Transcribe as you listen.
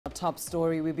top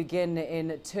story, we begin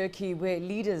in Turkey, where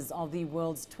leaders of the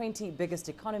world's 20 biggest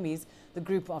economies, the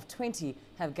Group of 20,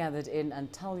 have gathered in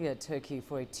Antalya, Turkey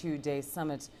for a two-day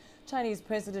summit. Chinese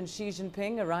President Xi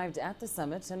Jinping arrived at the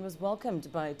summit and was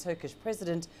welcomed by Turkish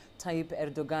President Tayyip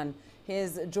Erdogan. He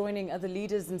is joining other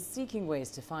leaders in seeking ways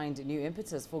to find new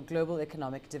impetus for global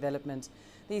economic development.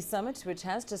 The summit, which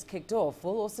has just kicked off,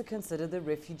 will also consider the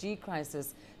refugee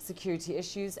crisis, security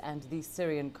issues and the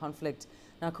Syrian conflict.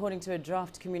 Now, according to a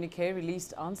draft communique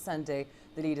released on Sunday,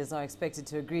 the leaders are expected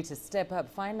to agree to step up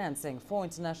financing for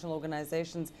international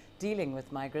organizations dealing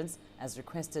with migrants, as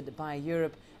requested by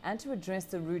Europe, and to address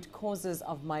the root causes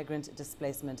of migrant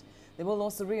displacement. They will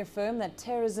also reaffirm that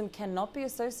terrorism cannot be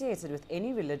associated with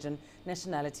any religion,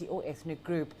 nationality or ethnic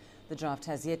group. The draft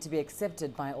has yet to be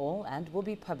accepted by all and will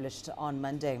be published on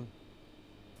Monday.